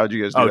hair. How'd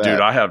you guys do Oh, that?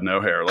 dude, I have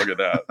no hair. Look at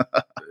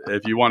that.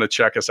 If you want to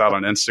check us out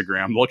on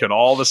Instagram, look at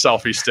all the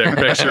selfie stick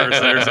pictures.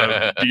 There's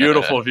a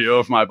beautiful view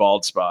of my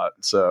bald spot.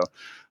 So,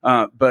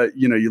 but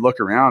you look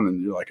around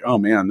and you're like, oh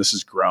man, this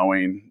is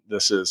growing.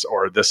 This is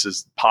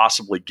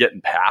possibly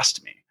getting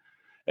past me.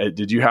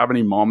 Did you have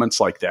any moments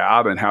like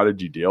that, and how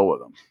did you deal with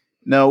them?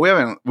 No, we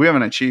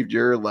haven't achieved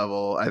your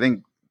level. I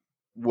think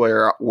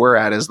where we're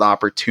at is the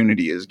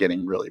opportunity is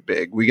getting really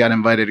big. We got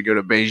invited to go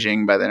to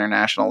Beijing by the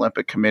International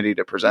Olympic Committee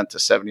to present to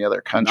 70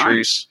 other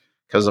countries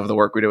because of the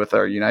work we did with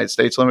our United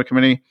States Olympic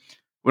Committee.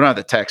 We don't have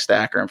the tech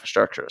stack or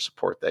infrastructure to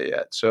support that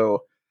yet.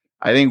 So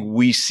I think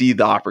we see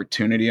the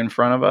opportunity in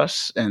front of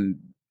us, and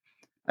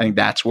I think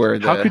that's where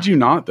how could you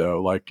not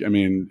though? Like, I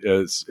mean,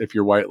 if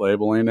you're white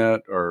labeling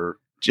it, or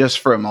just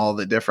from all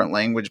the different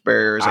language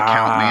barriers,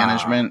 account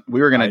management, we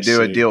were going to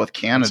do a deal with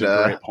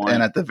Canada.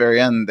 And at the very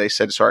end, they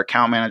said, so our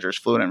account manager is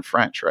fluent in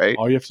French, right?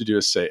 All you have to do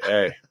is say,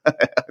 hey,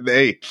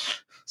 they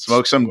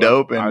smoke some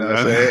dope and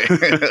say,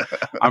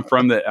 I'm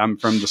from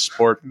the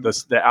sport,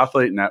 the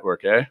athlete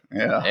network, eh?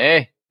 Yeah.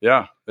 Hey.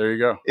 Yeah, there you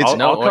go.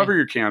 I'll cover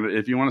your Canada.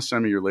 If you want to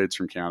send me your leads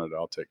from Canada,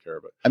 I'll take care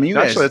of it. I mean,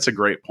 that's a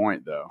great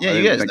point, though. Yeah,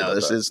 you guys know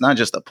this. It's not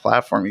just a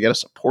platform. You got to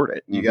support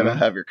it. You got to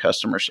have your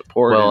customer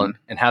support. Well,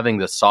 and having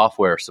the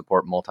software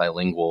support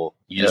multilingual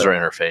user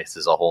interface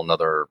is a whole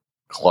nother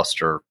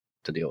cluster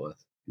to deal with.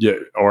 Yeah,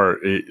 or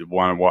you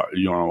want to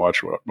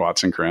watch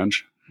Watson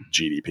cringe?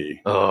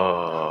 GDP.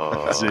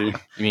 Oh, see, you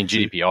mean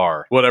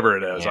GDPR? Whatever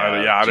it is.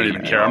 I don't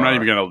even care. I'm not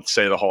even going to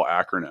say the whole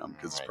acronym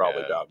because it's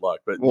probably bad luck.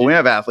 But we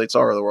have athletes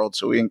all over the world,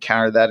 so we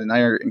encountered that, and now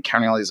you're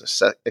encountering all these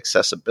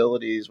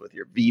accessibilities with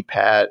your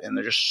VPAT, and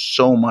there's just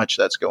so much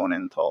that's going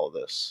into all of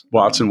this.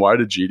 Watson, why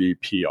did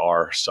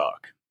GDPR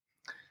suck?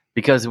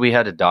 Because we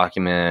had to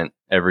document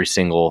every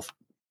single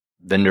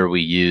vendor we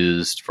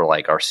used for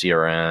like our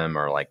CRM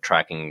or like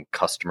tracking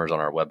customers on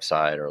our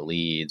website or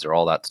leads or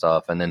all that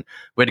stuff. And then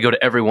we had to go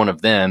to every one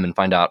of them and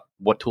find out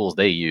what tools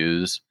they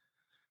use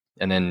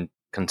and then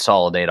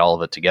consolidate all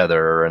of it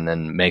together and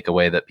then make a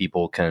way that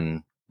people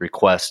can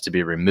request to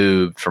be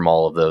removed from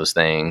all of those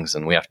things.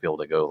 And we have to be able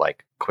to go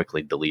like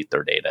quickly delete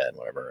their data and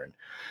whatever. And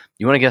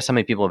you want to guess how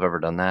many people have ever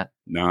done that?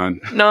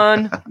 None.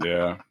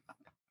 Yeah.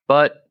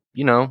 But,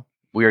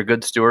 we are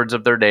good stewards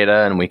of their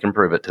data and we can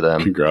prove it to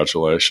them.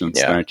 Congratulations.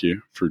 Yeah. Thank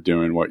you for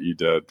doing what you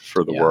did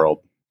for the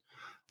world.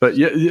 But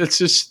yeah, it's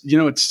just,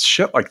 it's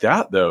shit like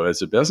that though,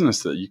 as a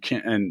business that you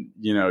can't, and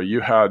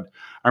I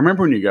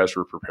remember when you guys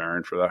were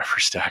preparing for that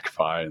for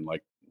Stackify and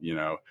like,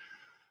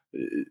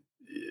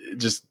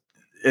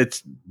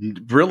 it's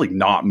really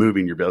not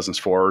moving your business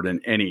forward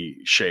in any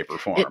shape or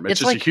form.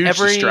 It's just like a huge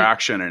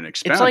distraction and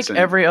expense. It's like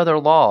every other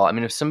law. I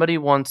mean, if somebody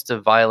wants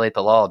to violate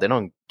the law, they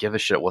don't give a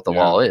shit what the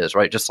law is,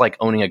 right? Just like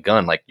owning a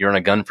gun, like you're in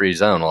a gun-free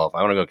zone. Well, if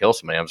I want to go kill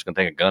somebody, I'm just going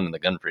to take a gun in the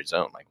gun-free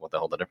zone. Like, what the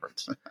hell the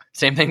difference?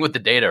 Same thing with the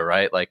data,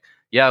 right? Like,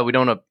 yeah, we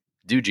don't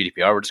do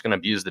GDPR. We're just going to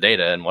abuse the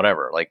data and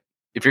whatever. Like,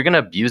 if you're going to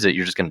abuse it,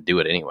 you're just going to do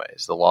it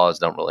anyways. The laws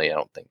don't really, I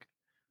don't think,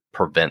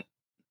 prevent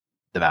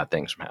the bad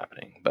things from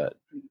happening, but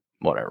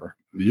whatever.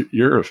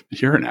 You're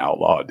an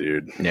outlaw,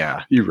 dude.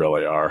 Yeah, you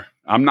really are.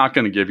 I'm not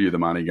going to give you the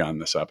money gun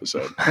this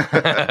episode.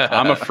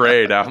 I'm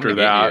afraid after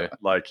that,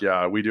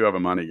 we do have a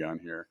money gun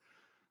here.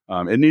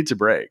 It needs a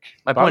break.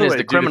 My point is,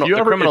 if you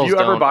ever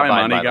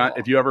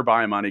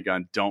buy a money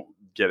gun, don't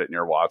get it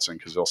near Watson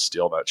because they'll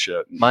steal that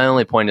shit. My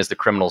only point is the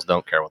criminals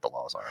don't care what the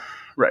laws are.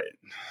 Right.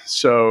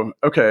 So,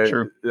 okay.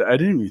 Sure. I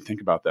didn't even think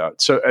about that.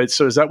 So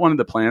is that one of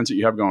the plans that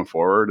you have going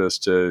forward is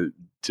to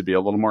be a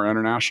little more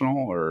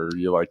international, or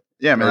you like,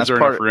 yeah, I mean, is there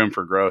enough room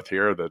for growth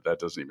here that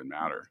doesn't even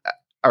matter?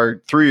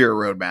 Our 3-year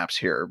roadmap's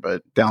here,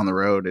 but down the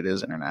road it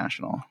is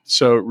international.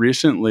 So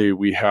recently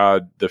we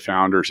had the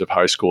founders of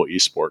High School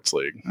Esports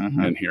League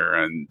in here,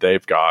 and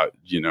they've got,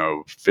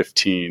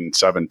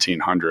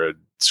 1,700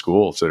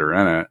 schools that are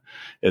in it.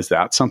 Is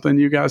that something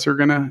you guys are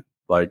going to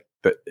like?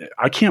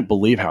 I can't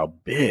believe how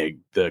big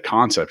the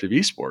concept of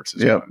esports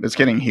is. Yeah, it's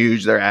getting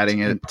huge. They're adding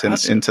it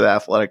into the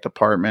athletic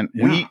department.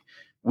 Yeah.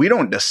 We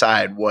don't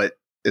decide what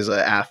is an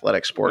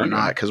athletic sport or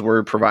not because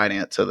we're providing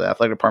it to the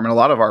athletic department. A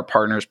lot of our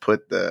partners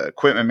put the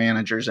equipment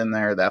managers in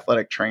there, the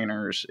athletic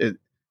trainers.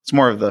 It's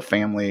more of the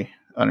family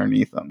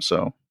underneath them.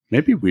 So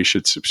maybe we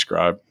should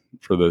subscribe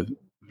for the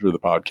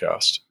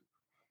podcast.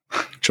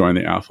 Join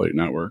the Athlete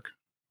Network.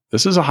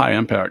 This is a high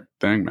impact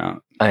thing, Matt.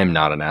 I am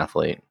not an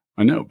athlete.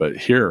 I know, but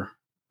here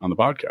on the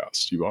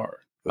podcast, you are.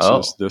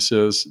 This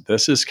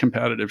is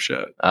competitive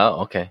shit.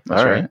 Oh, okay.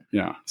 All right.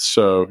 Yeah.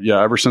 So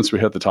ever since we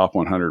hit the top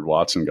 100,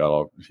 Watson got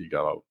a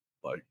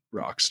like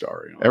rock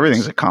star.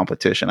 Everything's a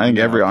competition. I think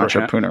every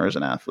entrepreneur is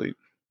an athlete.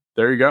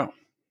 There you go.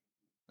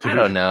 I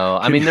don't know.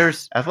 I mean,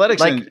 there's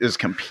athletics is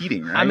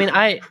competing, right? I mean,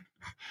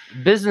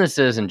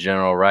 businesses in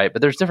general, right?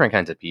 But there's different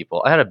kinds of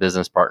people. I had a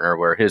business partner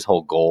where his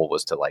whole goal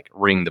was to like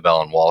ring the bell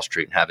on Wall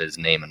Street and have his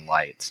name in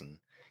lights, and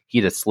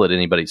he'd have slit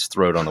anybody's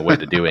throat on the way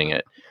to doing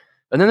it.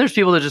 And then there's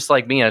people that just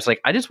like me. I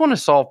just want to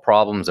solve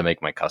problems and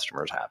make my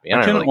customers happy.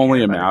 I can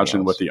only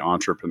imagine what the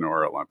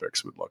Entrepreneur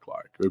Olympics would look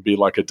like. It would be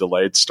like a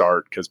delayed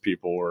start because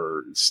people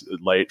were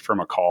late from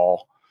a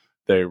call.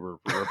 They were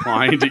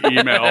replying to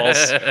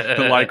emails.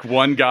 And like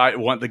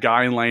the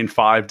guy in lane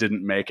 5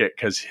 didn't make it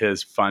because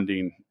his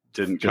funding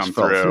didn't come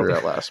through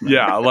that last minute.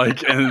 Yeah,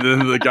 and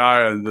then the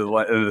guy in the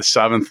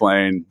 7th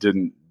lane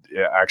didn't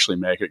actually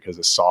make it because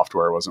his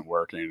software wasn't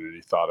working and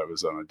he thought it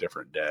was on a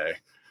different day.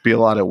 Be a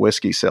lot of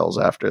whiskey sales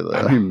after the.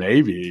 I mean,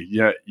 maybe.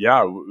 Yeah.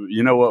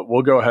 You know what?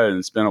 We'll go ahead. And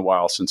it's been a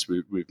while since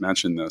we've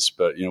mentioned this,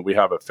 but we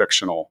have a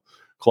fictional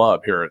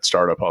club here at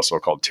Startup Hustle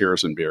called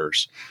Tears and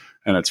Beers,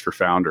 and it's for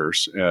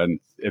founders.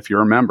 And if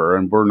you're a member,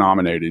 and we're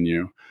nominating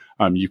you,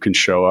 you can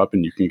show up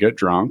and you can get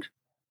drunk,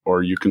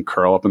 or you can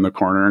curl up in the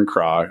corner and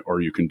cry, or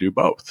you can do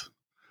both.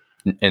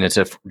 And it's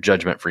a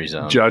judgment-free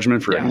zone.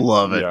 Judgment-free. Yeah.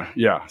 Love it.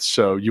 Yeah.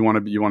 So you want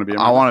to be?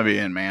 I want to be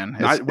in, man.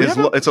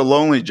 It's a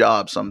lonely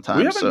job sometimes.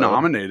 We haven't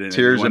nominated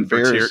Tears and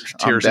Beers.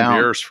 Tears and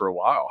Beers for a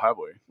while, have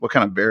we? What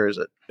kind of beer is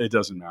it? It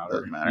doesn't matter.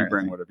 Doesn't matter. You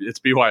bring whatever. It's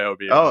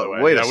BYOB. Oh,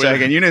 wait a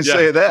second. You didn't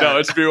say that. No,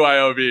 it's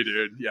BYOB,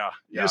 dude. Yeah.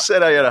 You just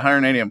said I had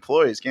 180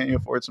 employees. Can't you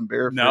afford some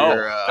beer? No,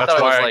 that's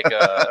why.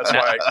 That's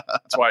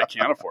why I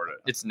can't afford it.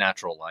 It's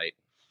Natural Light.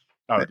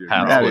 Oh, dude,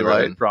 Natty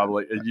Light.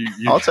 Probably.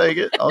 I'll take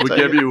it. We'll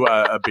give you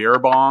a beer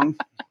bong,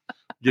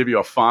 give you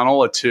a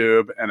funnel, a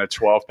tube, and a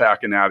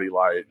 12-pack of Natty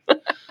Light.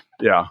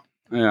 Yeah,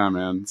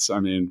 man.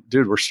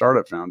 Dude, we're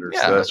startup founders.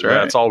 Yeah, that's right.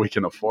 That's all we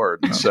can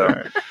afford.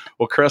 So,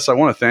 well, Chris, I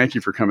want to thank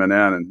you for coming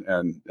in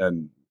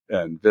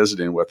and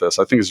visiting with us.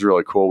 I think it's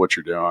really cool what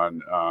you're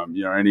doing.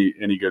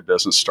 Any good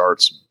business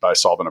starts by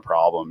solving a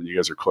problem, and you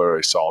guys are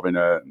clearly solving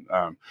it.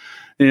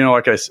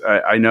 Like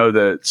I know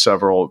that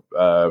several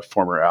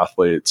former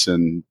athletes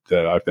and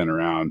that I've been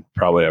around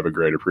probably have a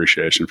great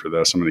appreciation for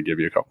this. I'm going to give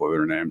you a couple of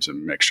their names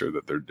and make sure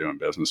that they're doing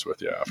business with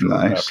you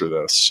after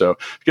this. So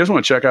if you guys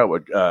want to check out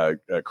what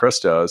Chris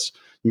does,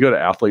 you can go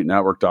to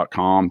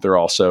athletenetwork.com. They're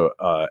also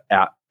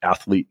at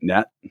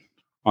AthleteNet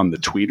on the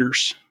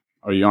tweeters.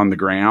 Are you on the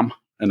gram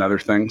and other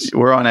things?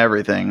 We're on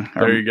everything.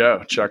 There you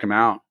go. Check them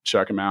out.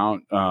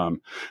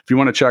 If you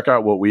want to check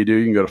out what we do,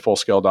 you can go to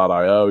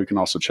fullscale.io. You can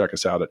also check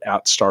us out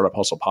at Startup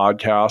Hustle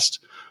Podcast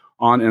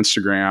on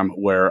Instagram,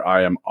 where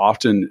I am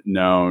often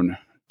known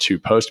to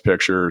post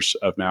pictures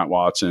of Matt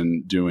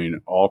Watson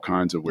doing all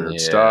kinds of weird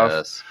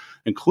stuff,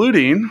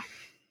 including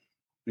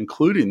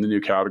the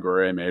new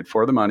category I made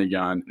for the Money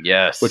Gun.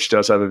 Yes. Which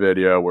does have a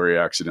video where he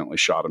accidentally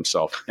shot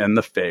himself in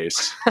the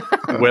face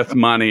with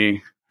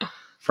money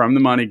from the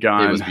Money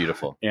Gun. It was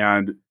beautiful.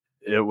 And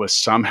it was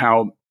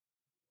somehow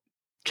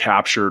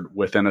captured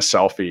within a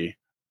selfie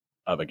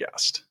of a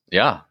guest.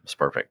 Yeah, it's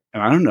perfect.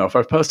 And I don't know if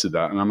I've posted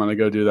that, and I'm going to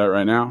go do that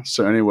right now.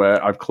 So anyway,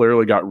 I've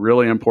clearly got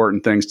really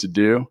important things to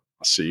do.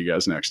 I'll see you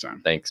guys next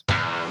time. Thanks.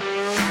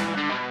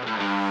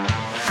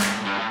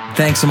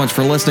 Thanks so much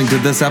for listening to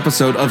this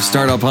episode of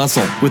Startup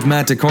Hustle with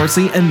Matt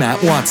DeCoursey and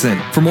Matt Watson.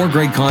 For more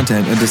great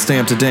content and to stay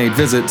up to date,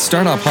 visit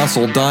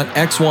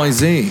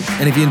startuphustle.xyz.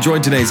 And if you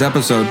enjoyed today's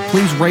episode,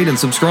 please rate and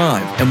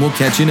subscribe, and we'll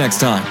catch you next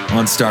time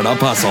on Startup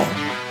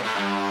Hustle.